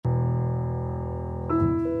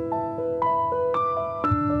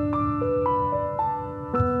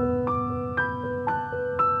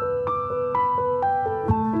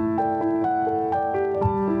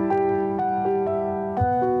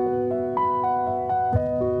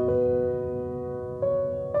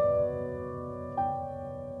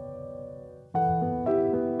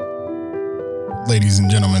Ladies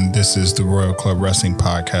and gentlemen, this is the Royal Club Wrestling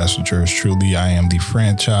Podcast with yours truly. I am the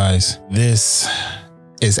franchise. This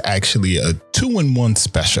is actually a 2-in-1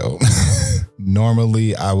 special.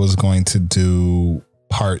 Normally, I was going to do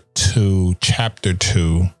part 2, chapter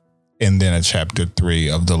 2, and then a chapter 3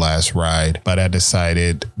 of The Last Ride. But I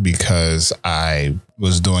decided, because I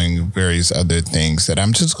was doing various other things, that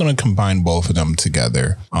I'm just going to combine both of them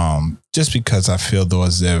together. Just because I feel though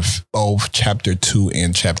as if both chapter 2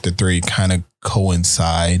 and chapter 3 kind of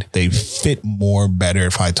coincide. They fit more better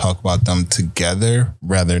if I talk about them together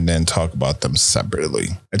rather than talk about them separately.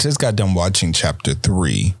 I just got done watching chapter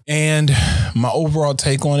 3, and my overall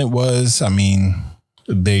take on it was,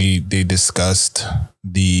 they discussed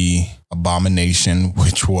the abomination,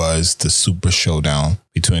 which was the super showdown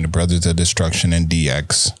between the Brothers of Destruction and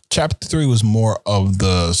DX. Chapter 3 was more of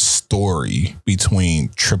the story between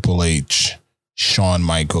Triple H, Shawn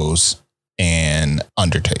Michaels, and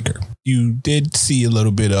Undertaker. You did see a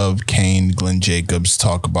little bit of Kane, Glenn Jacobs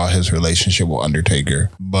talk about his relationship with Undertaker,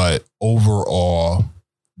 but overall,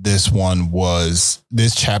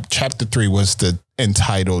 chapter 3 was the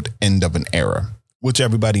entitled End of an Era, which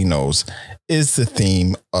everybody knows is the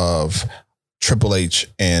theme of Triple H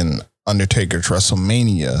and Undertaker's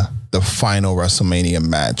WrestleMania, the final WrestleMania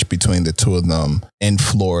match between the two of them in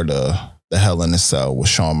Florida, the Hell in a Cell, with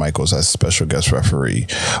Shawn Michaels as special guest referee,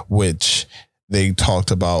 which they talked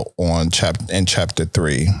about in chapter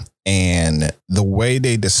 3. And the way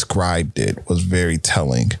they described it was very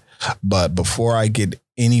telling. But before I get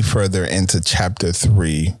any further into chapter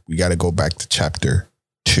 3, we got to go back to chapter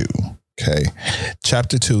 2. Okay.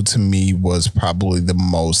 Chapter 2 to me was probably the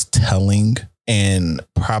most telling and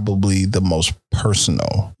probably the most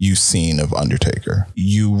personal you've seen of Undertaker.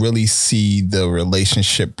 You really see the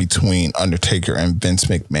relationship between Undertaker and Vince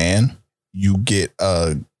McMahon. You get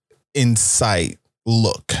an inside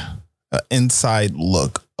look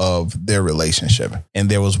of their relationship. And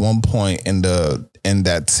there was one point in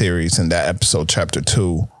that series, in that episode, chapter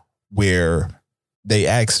 2, where they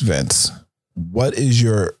asked Vince, what is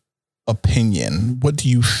your opinion? What do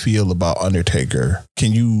you feel about Undertaker?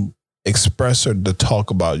 Can you express or to talk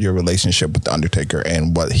about your relationship with the Undertaker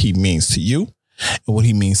and what he means to you and what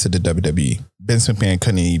he means to the WWE? Vince McMahon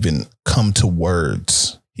couldn't even come to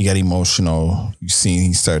words. He got emotional. You seen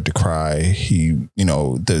he started to cry. He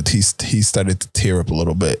started to tear up a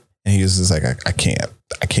little bit, and he was just like, I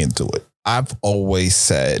can't do it. I've always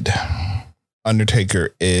said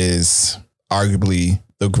Undertaker is arguably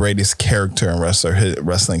the greatest character in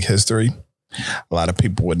wrestling history. A lot of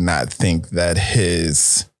people would not think that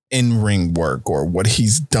his in-ring work or what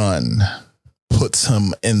he's done puts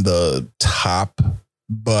him in the top,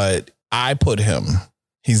 but I put him.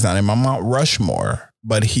 He's not in my Mount Rushmore,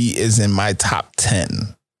 but he is in my top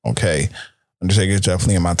 10. Okay. Undertaker is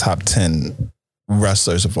definitely in my top 10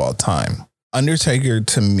 wrestlers of all time. Undertaker,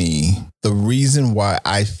 to me, the reason why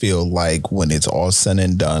I feel like when it's all said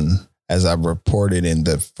and done, as I reported in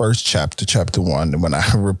the first chapter 1, when I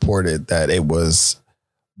reported that it was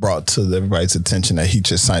brought to everybody's attention that he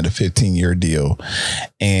just signed a 15-year deal.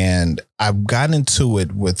 And I've gotten into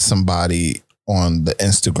it with somebody on the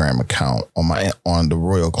Instagram account, on the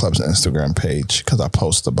Royal Club's Instagram page, because I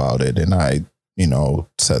post about it and I,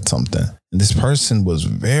 said something. And this person was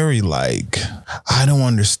very like, I don't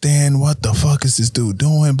understand, what the fuck is this dude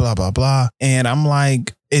doing, blah, blah, blah. And I'm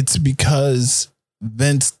like, it's because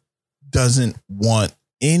Vince doesn't want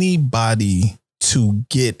anybody to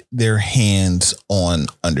get their hands on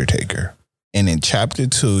Undertaker. And in chapter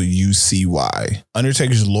 2, you see why.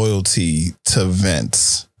 Undertaker's loyalty to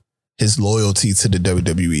Vince, his loyalty to the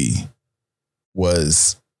WWE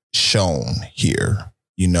was shown here.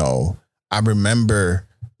 I remember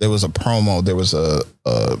there was a promo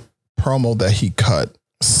that he cut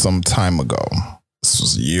some time ago. This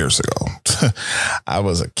was years ago. I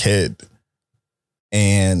was a kid,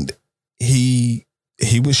 and he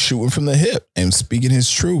was shooting from the hip and speaking his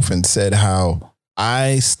truth, and said how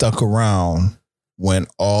I stuck around when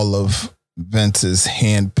all of Vince's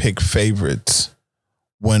hand-picked favorites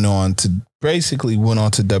went on to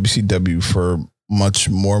WCW for much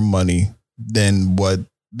more money than what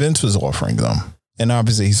Vince was offering them. And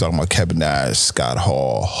obviously he's talking about Kevin Nash, Scott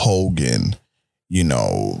Hall, Hogan,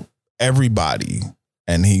 everybody.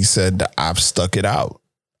 And he said, I've stuck it out.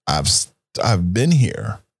 I've been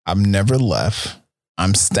here. I've never left.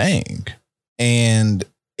 I'm staying. And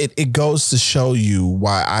it goes to show you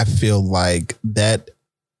why I feel like that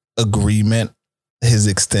agreement, his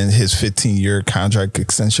 15-year contract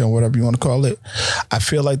extension, whatever you want to call it, I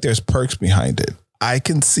feel like there's perks behind it. I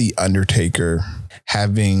can see Undertaker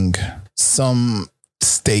having some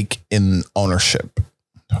stake in ownership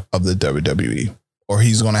of the WWE. or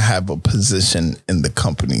he's going to have a position in the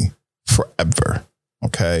company forever.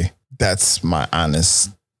 Okay. That's my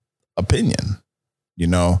honest opinion,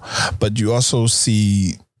 but you also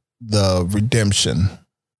see the redemption,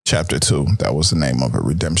 chapter 2. That was the name of it,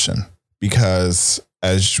 redemption, because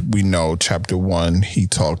as we know, chapter 1, he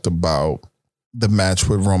talked about the match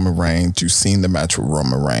with Roman Reigns. You've seen the match with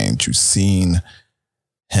Roman Reigns. You've seen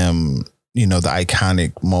him, the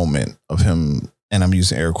iconic moment of him, and I'm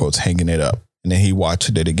using air quotes, hanging it up. And then he watched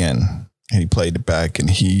it again and he played it back and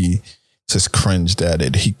he just cringed at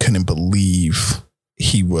it. He couldn't believe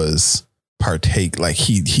he was like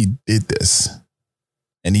he did this.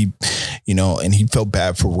 And he, and he felt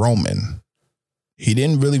bad for Roman. He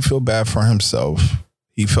didn't really feel bad for himself.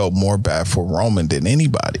 He felt more bad for Roman than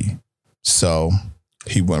anybody. So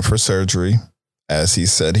he went for surgery, as he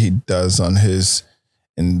said he does in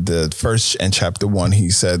the first, in chapter 1,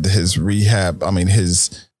 he said his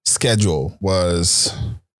schedule was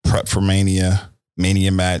prep for Mania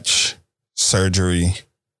match, surgery,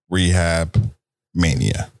 rehab,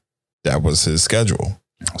 Mania. That was his schedule.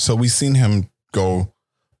 So we seen him go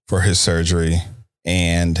for his surgery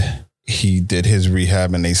and he did his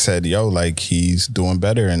rehab and they said, he's doing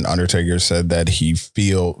better. And Undertaker said that he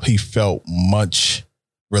felt much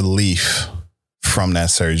relief from that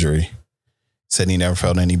surgery. Said he never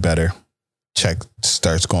felt any better.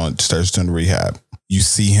 Starts doing rehab. You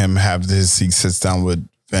see him have this, he sits down with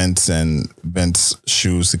Vince and Vince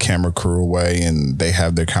shoos the camera crew away and they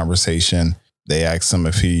have their conversation. They asked him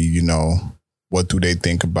if he, what do they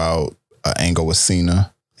think about an angle with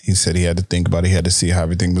Cena? He said he had to think about it. He had to see how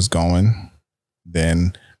everything was going.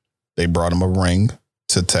 Then they brought him a ring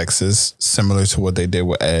to Texas, similar to what they did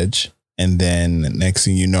with Edge. And then next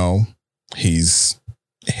thing you know, he's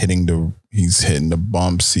hitting the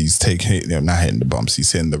bumps. He's not hitting the bumps.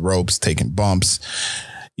 He's hitting the ropes, taking bumps,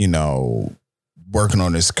 working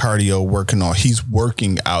on his cardio, he's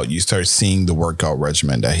working out. You start seeing the workout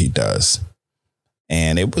regimen that he does.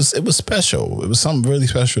 And it was special. It was something really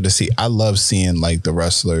special to see. I love seeing the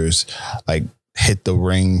wrestlers hit the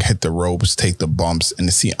ring, hit the ropes, take the bumps, and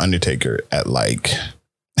to see Undertaker at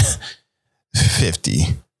 50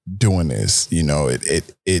 doing this.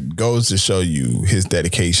 It goes to show you his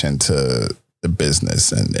dedication to the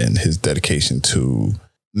business and his dedication to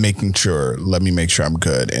making sure, let me make sure I'm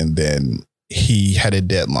good. And then he had a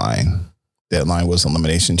deadline. Deadline was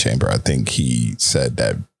Elimination Chamber. I think he said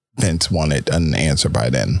that Vince wanted an answer by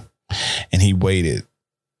then. And he waited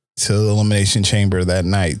till the Elimination Chamber that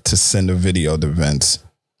night to send a video to Vince.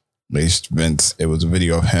 It was a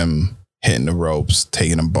video of him hitting the ropes,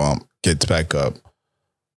 taking a bump, gets back up,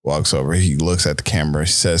 walks over. He looks at the camera,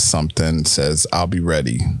 says something, says, I'll be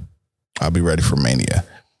ready. I'll be ready for Mania.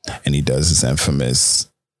 And he does his infamous,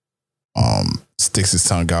 sticks his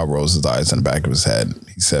tongue out, rolls his eyes in the back of his head.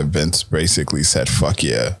 He said, Vince basically said, fuck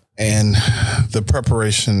yeah. And the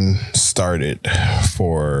preparation started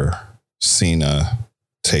for Cena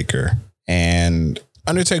Taker. And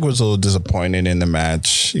Undertaker was a little disappointed in the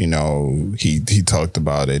match. He talked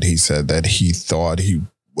about it. He said that he thought he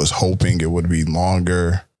was hoping it would be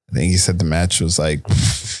longer. I think he said the match was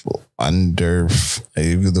under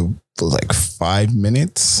 5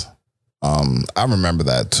 minutes. I remember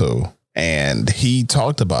that too. And he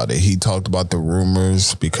talked about it. He talked about the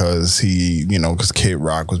rumors because because Kid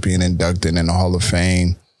Rock was being inducted in the Hall of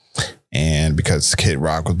Fame. And because Kid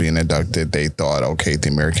Rock was being inducted, they thought, okay, the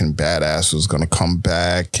American Badass was going to come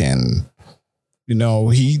back. And,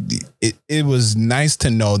 it was nice to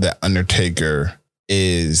know that Undertaker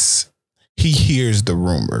he hears the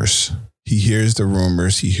rumors. He hears the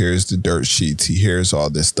rumors. He hears the dirt sheets. He hears all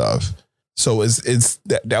this stuff. So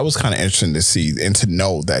that was kind of interesting to see and to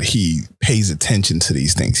know that he pays attention to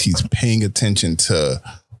these things. He's paying attention to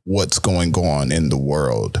what's going on in the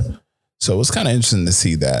world. So it's kind of interesting to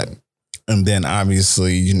see that. And then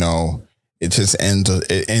obviously, it just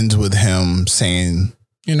ends with him saying,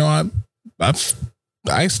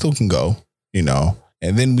 I still can go,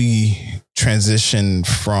 and then we transition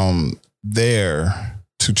from there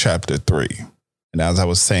to chapter 3. And as I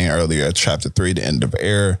was saying earlier, chapter 3, the end of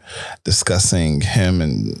Air, discussing him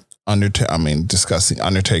and discussing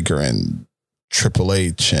Undertaker and Triple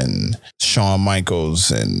H and Shawn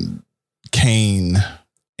Michaels and Kane.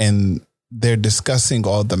 And they're discussing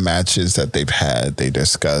all the matches that they've had. They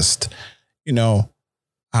discussed,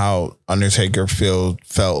 how Undertaker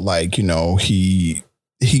felt like, he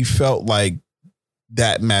felt like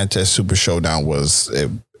that match at Super Showdown was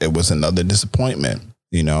another disappointment,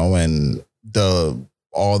 and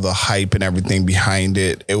all the hype and everything behind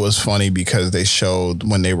it. It was funny because they showed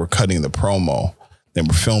when they were cutting the promo, they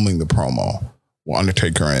were filming the promo with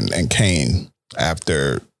Undertaker and Kane.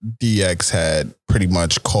 after DX had pretty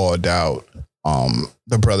much called out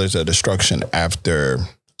the Brothers of Destruction after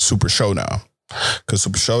Super Showdown. Because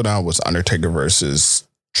Super Showdown was Undertaker versus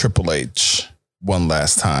Triple H one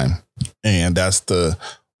last time. And that's the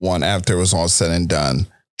one after it was all said and done.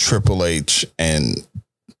 Triple H and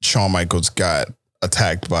Shawn Michaels got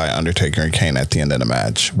attacked by Undertaker and Kane at the end of the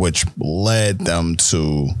match, which led them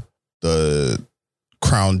to the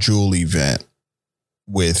Crown Jewel event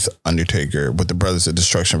with Undertaker, with the Brothers of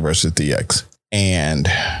Destruction versus DX. And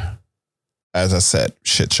as I said,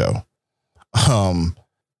 shit show.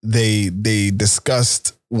 They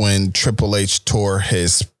discussed when Triple H tore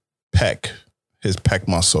his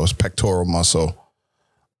pectoral muscle.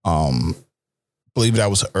 Believe that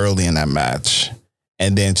was early in that match.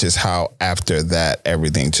 And then just how after that,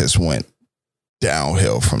 everything just went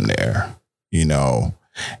downhill from there, you know.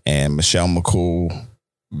 And Michelle McCool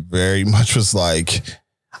very much was like,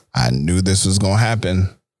 I knew this was going to happen.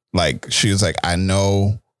 Like, she was like, I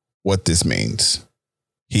know what this means.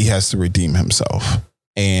 He has to redeem himself.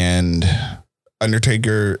 And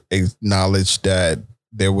Undertaker acknowledged that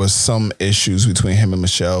there was some issues between him and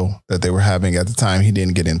Michelle that they were having at the time. He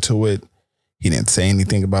didn't get into it. He didn't say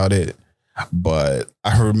anything about it. But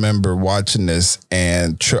I remember watching this,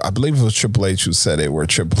 and I believe it was Triple H who said it, where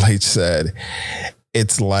Triple H said,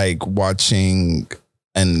 it's like watching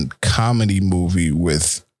a comedy movie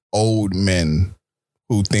with old men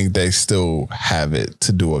who think they still have it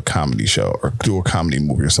to do a comedy show or do a comedy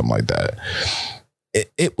movie or something like that.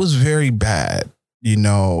 It was very bad. You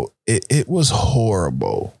know, it was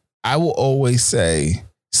horrible. I will always say,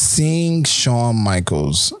 seeing Shawn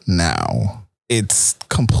Michaels now, it's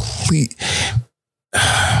complete.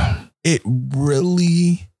 It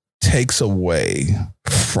really takes away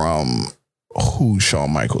from who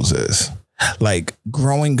Shawn Michaels is. Like,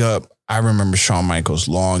 growing up, I remember Shawn Michaels,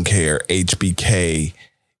 long hair, HBK,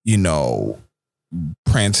 you know,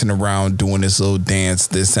 prancing around, doing this little dance,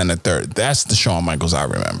 this and the third. That's the Shawn Michaels I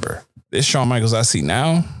remember. This Shawn Michaels I see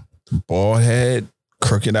now, bald head,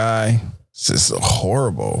 crooked eye, it's just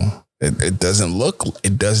horrible. It does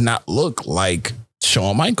not look like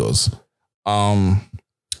Shawn Michaels.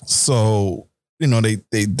 So, you know,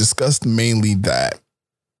 they discussed mainly that.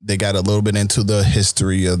 They got a little bit into the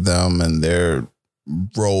history of them and their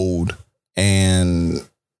road. And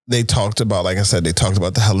they talked about, like I said, they talked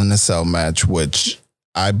about the Hell in a Cell match, which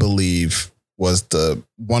I believe was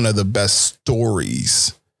one of the best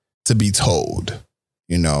stories to be told.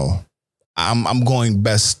 You know, I'm going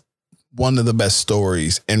best, one of the best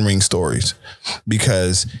stories, in-ring stories,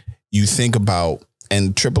 because you think about,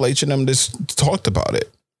 and Triple H and them just talked about it.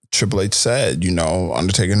 Triple H said, you know,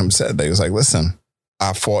 Undertaker and him said, they was like, listen,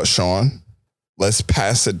 I fought Shawn. Let's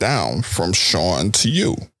pass it down from Shawn to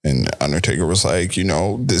you. And Undertaker was like, you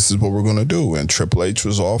know, this is what we're going to do. And Triple H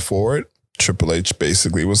was all for it. Triple H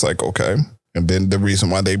basically was like, okay. And then the reason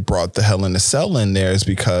why they brought the Hell in a Cell in there is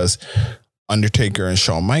because Undertaker and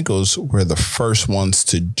Shawn Michaels were the first ones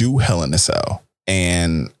to do Hell in a Cell.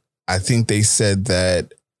 And I think they said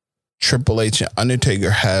that Triple H and Undertaker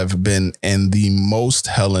have been in the most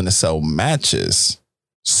Hell in a Cell matches.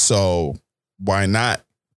 So why not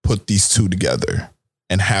put these two together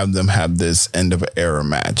and have them have this end of an era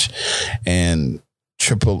match? And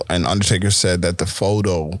Undertaker said that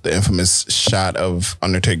the infamous shot of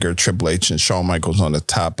Undertaker, Triple H, and Shawn Michaels on the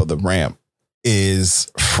top of the ramp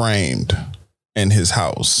is framed in his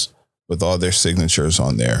house with all their signatures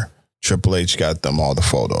on there. Triple H got them all the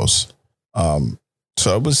photos.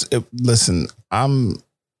 So listen, I'm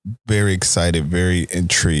very excited, very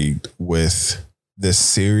intrigued with this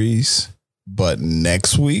series. But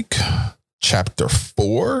next week, chapter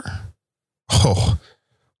 4.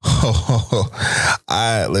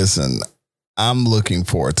 I'm looking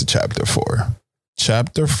forward to chapter 4.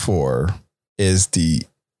 Chapter 4 is the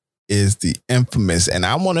infamous, and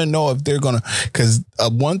I want to know if they're gonna, because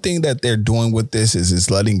one thing that they're doing with this is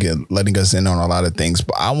letting us in on a lot of things.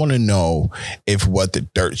 But I want to know if what the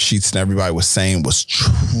dirt sheets and everybody was saying was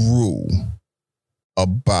true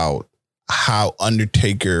about how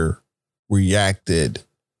Undertaker reacted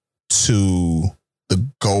to the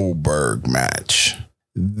Goldberg match.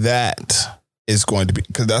 That is going to be,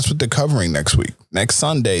 because that's what they're covering next week. Next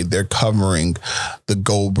Sunday, they're covering the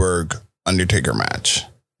Goldberg Undertaker match.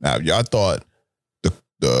 Now, y'all thought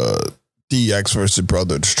the DX versus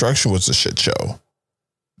Brother Destruction was a shit show.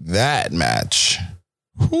 That match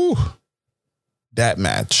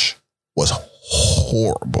was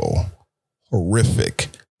horrible, horrific,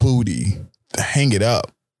 booty, hang it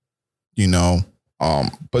up, you know.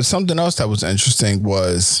 But something else that was interesting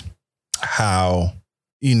was how,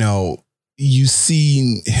 you know, you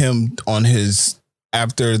see him on his,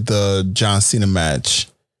 after the John Cena match,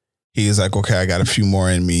 he is like, okay, I got a few more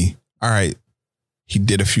in me. All right. He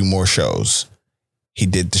did a few more shows. He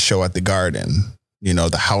did the show at the Garden,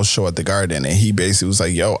 the house show at the Garden. And he basically was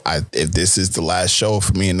like, yo, if this is the last show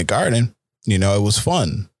for me in the Garden, it was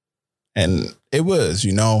fun. And it was,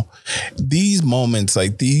 these moments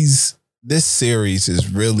like this series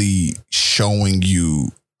is really showing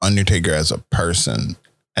you Undertaker as a person,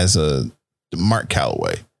 as a Mark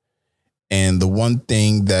Calaway. And the one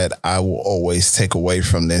thing that I will always take away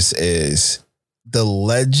from this is the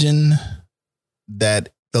legacy,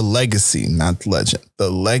 not the legend, the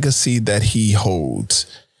legacy that he holds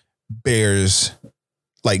bears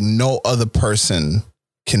like no other person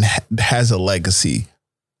has a legacy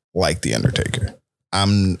like the Undertaker.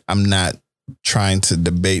 I'm not trying to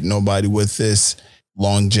debate nobody with this.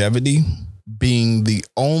 Longevity, being the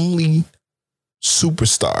only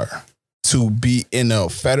superstar to be in a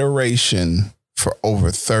federation for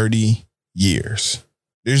over 30 years.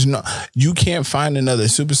 You can't find another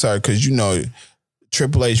superstar because,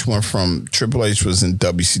 Triple H was in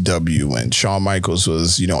WCW and Shawn Michaels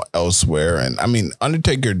was, elsewhere. And I mean,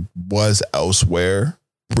 Undertaker was elsewhere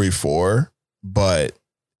before, but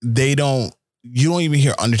you don't even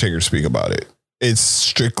hear Undertaker speak about it. It's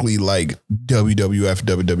strictly like WWF,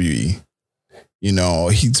 WWE.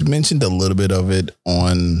 He's mentioned a little bit of it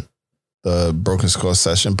on the Broken Skull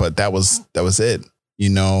session, but that was it.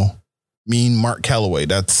 Mean Mark Calaway.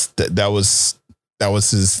 That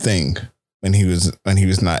was his thing when he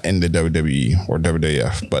was not in the WWE or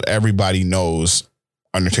WWF. But everybody knows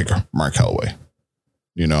Undertaker, Mark Calaway.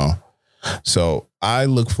 So I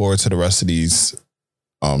look forward to the rest of these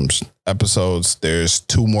episodes. There's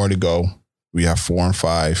 2 more to go. We have 4 and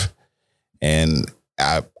 5, and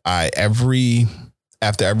after every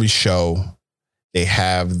show, they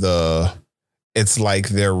have it's like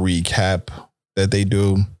their recap that they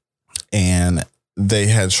do. And they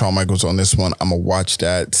had Shawn Michaels on this one. I'm going to watch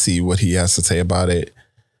that, see what he has to say about it.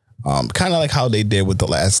 Kind of like how they did with The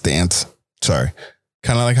Last Dance. Sorry.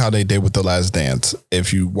 Kind of like how they did with The Last Dance.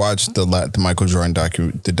 If you watch the Michael Jordan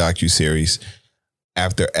docu-series,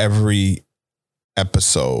 after every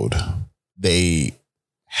episode, they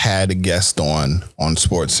had a guest on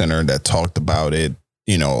SportsCenter that talked about it.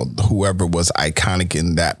 Whoever was iconic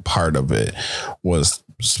in that part of it was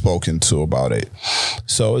spoken to about it.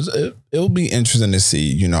 So it'll be interesting to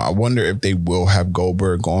see. I wonder if they will have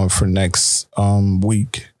Goldberg on for next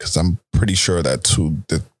week, because I'm pretty sure that's who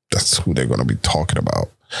they're going to be talking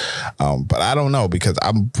about. But I don't know, because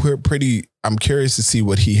I'm curious to see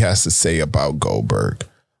what he has to say about Goldberg.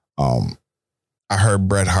 I heard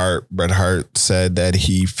Bret Hart said that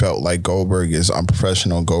he felt like Goldberg is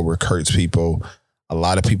unprofessional. Goldberg hurts people. A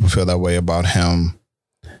lot of people feel that way about him.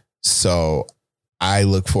 So I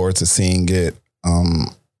look forward to seeing it.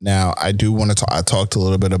 Now, I do want to I talked a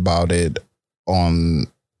little bit about it on,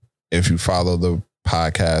 if you follow the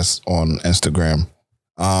podcast on Instagram.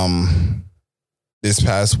 This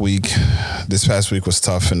past week was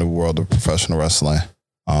tough in the world of professional wrestling.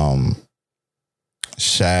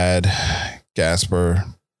 Shad Gaspard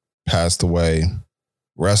passed away,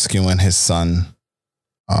 rescuing his son.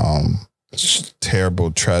 Terrible,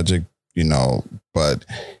 tragic, but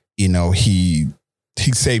he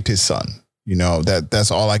saved his son.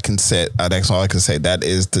 That's all I can say. That's all I can say. That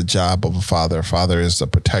is the job of a father. A father is a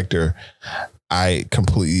protector. I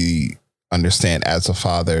completely understand as a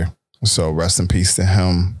father. So rest in peace to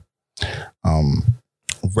him.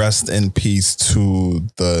 Rest in peace to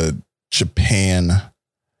the Japan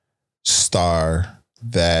star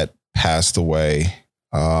that passed away,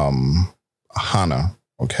 Hana.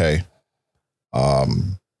 Okay.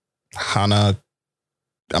 Hana,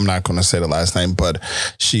 I'm not going to say the last name, but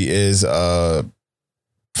she is a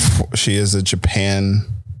Japan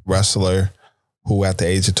wrestler who at the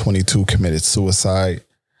age of 22 committed suicide.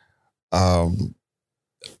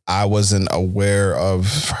 I wasn't aware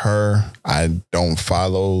of her. I don't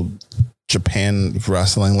follow Japan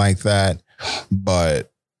wrestling like that, but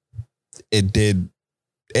it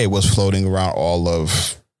was floating around all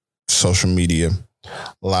of social media.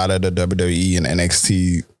 A lot of the WWE and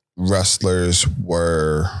NXT wrestlers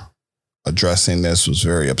were addressing this, was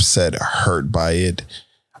very upset, hurt by it.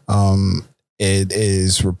 It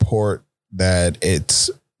is report that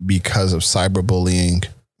it's because of cyberbullying.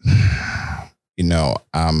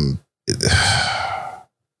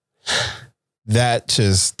 That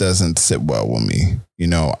just doesn't sit well with me.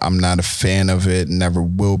 I'm not a fan of it, never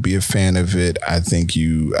will be a fan of it. I think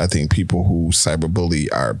people who cyberbully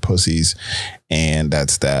are pussies, and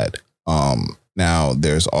that's that. Now,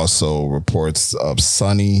 there's also reports of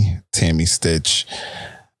Sonny, Tammy Stitch,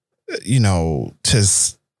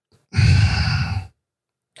 just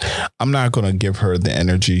I'm not going to give her the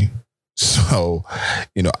energy. So,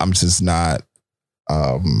 I'm just not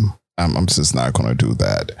I'm just not going to do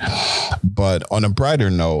that. But on a brighter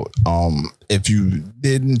note, if you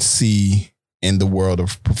didn't see in the world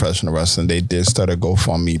of professional wrestling, they did start a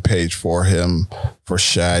GoFundMe page for him, for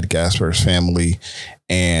Shad Gaspard's family,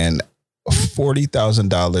 and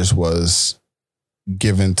 $40,000 was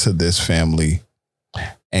given to this family.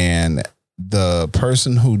 And the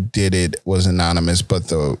person who did it was anonymous, but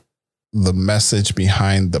the message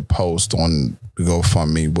behind the post on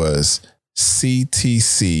GoFundMe was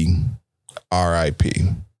CTC RIP.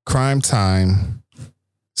 Crime Time,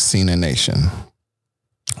 Cena Nation.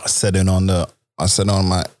 I said it on my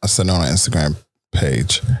Instagram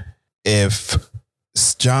page. If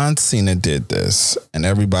John Cena did this, and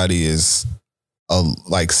everybody is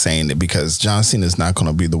saying it, because John Cena is not going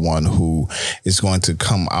to be the one who is going to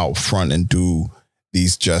come out front and do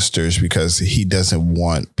these gestures, because he doesn't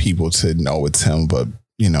want people to know it's him. But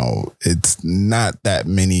it's not that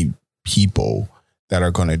many people that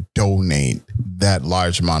are going to donate that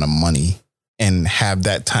large amount of money and have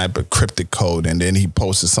that type of cryptic code. And then he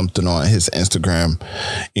posted something on his Instagram,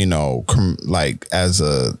 as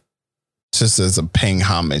a paying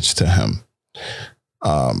homage to him.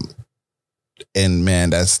 And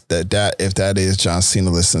man, that if that is John Cena,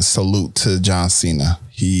 listen, salute to John Cena.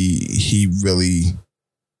 He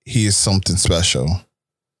is something special.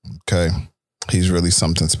 Okay. He's really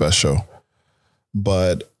something special.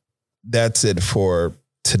 But that's it for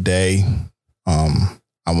today.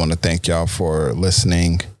 I want to thank y'all for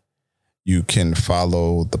listening. You can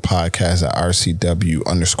follow the podcast at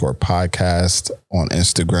RCW_podcast on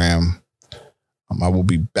Instagram. I will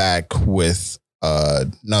be back with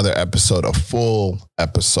another episode, a full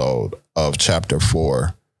episode of Chapter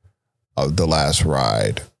 4 of The Last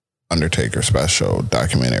Ride, Undertaker special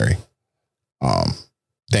documentary.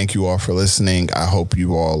 Thank you all for listening. I hope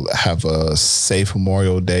you all have a safe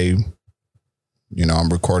Memorial Day. I'm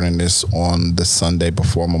recording this on the Sunday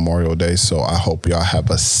before Memorial Day, so I hope y'all have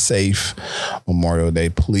a safe Memorial Day.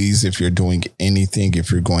 Please, if you're doing anything,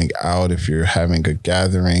 if you're going out, if you're having a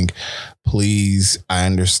gathering, please, I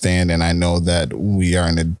understand, and I know that we are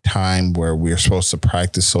in a time where we're supposed to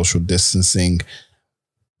practice social distancing,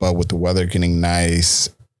 but with the weather getting nice,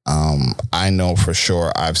 I know for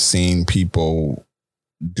sure I've seen people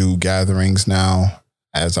do gatherings now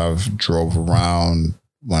as I've drove around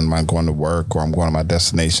when I'm going to work or I'm going to my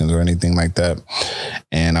destinations or anything like that.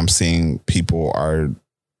 And I'm seeing people are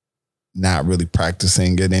not really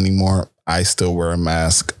practicing it anymore. I still wear a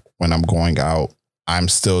mask when I'm going out. I'm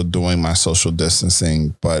still doing my social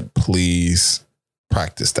distancing, but please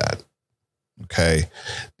practice that. Okay.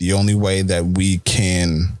 The only way that we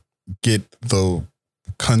can get the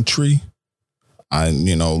country,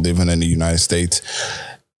 living in the United States,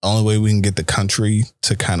 the only way we can get the country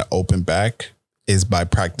to kind of open back is by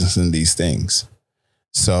practicing these things.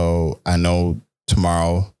 So I know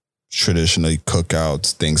tomorrow, traditionally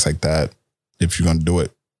cookouts, things like that. If you're going to do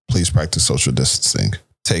it, please practice social distancing.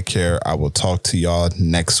 Take care. I will talk to y'all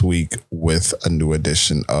next week with a new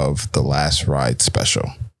edition of The Last Ride special.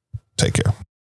 Take care.